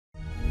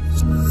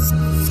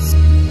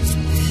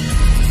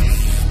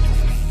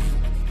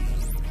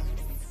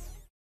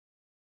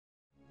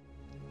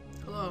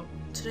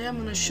Today I'm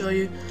going to show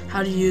you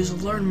how to use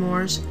Learn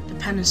More's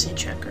dependency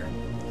checker.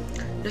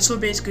 This will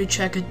basically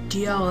check a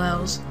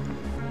DLL's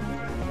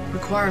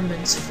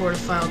requirements for the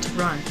file to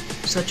run,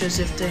 such as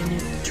if they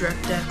need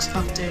DirectX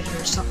updated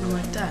or something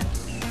like that.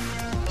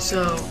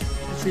 So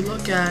if we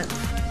look at,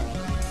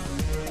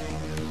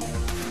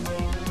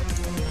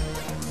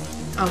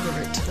 I'll go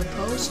right to the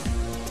post.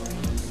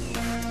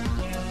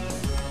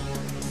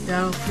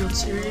 Battlefield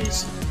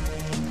series,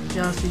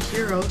 Battlefield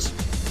Heroes,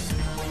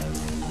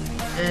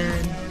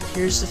 and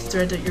here's the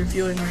thread that you're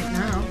viewing right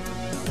now.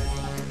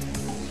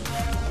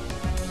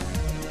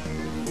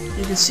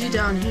 You can see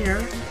down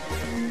here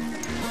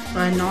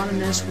by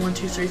Anonymous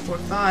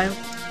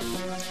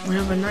 12345 we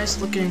have a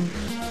nice looking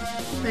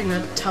thing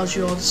that tells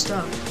you all the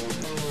stuff.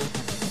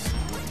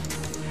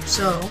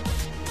 So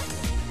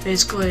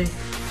basically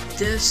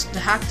the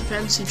hack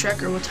dependency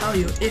checker will tell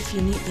you if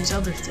you need these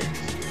other things,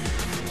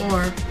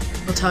 or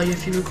will tell you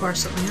if you require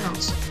something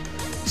else.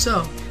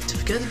 So to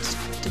get the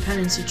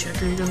dependency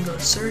checker, you're going to go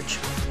to search,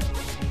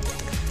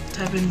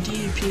 type in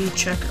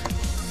DepChecker,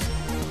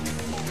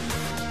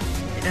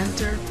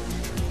 enter,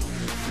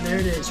 and there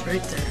it is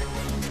right there.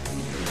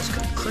 You're just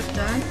going to click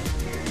that.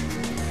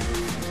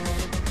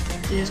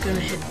 You're just going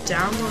to hit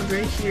download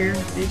right here,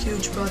 big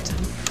huge button,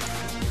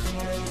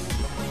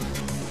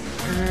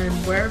 and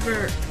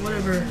whatever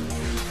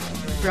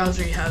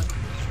browser you have,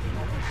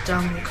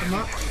 download will come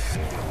up.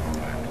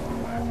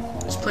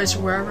 Just place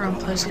it wherever. I'm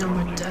placing it on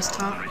my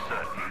desktop,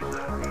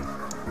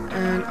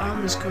 and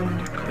I'm just going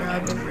to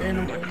grab a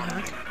random old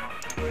hack.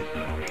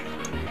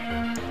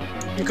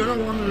 You're going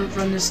to want to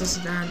run this as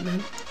an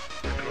admin,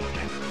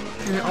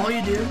 and all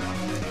you do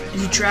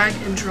is you drag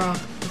and drop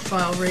the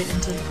file right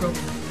into the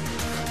program,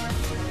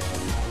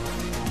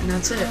 and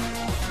that's it.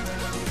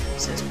 It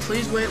says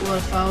please wait while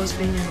the file is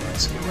being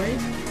analyzed. So you wait,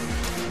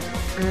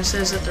 and it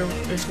says that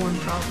there's one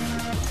problem.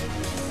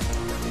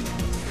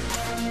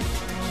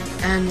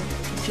 And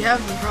if you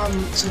have a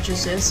problem such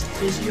as this,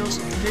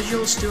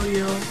 Visual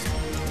Studio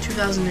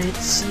 2008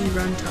 C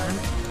runtime,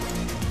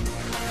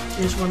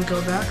 you just want to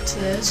go back to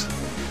this,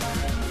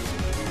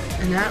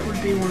 and that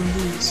would be one of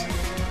these,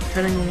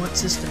 depending on what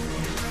system.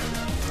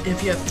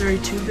 If you have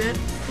 32-bit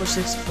or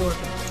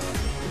 64-bit.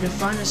 You can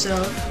find this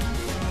out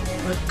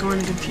by going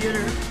to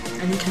computer,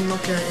 and you can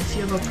look at if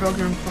you have a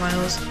program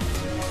files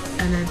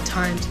and then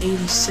times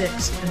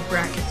 86 in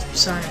brackets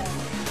beside it,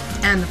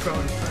 and the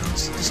program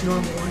files, this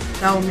normal one.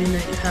 That will mean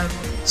that you have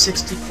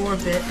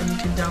 64-bit and you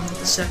can download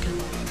the second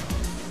one.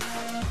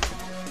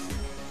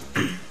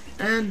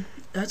 And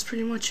that's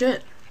pretty much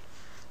it.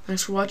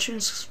 Thanks for watching.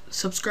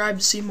 Subscribe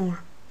to see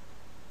more.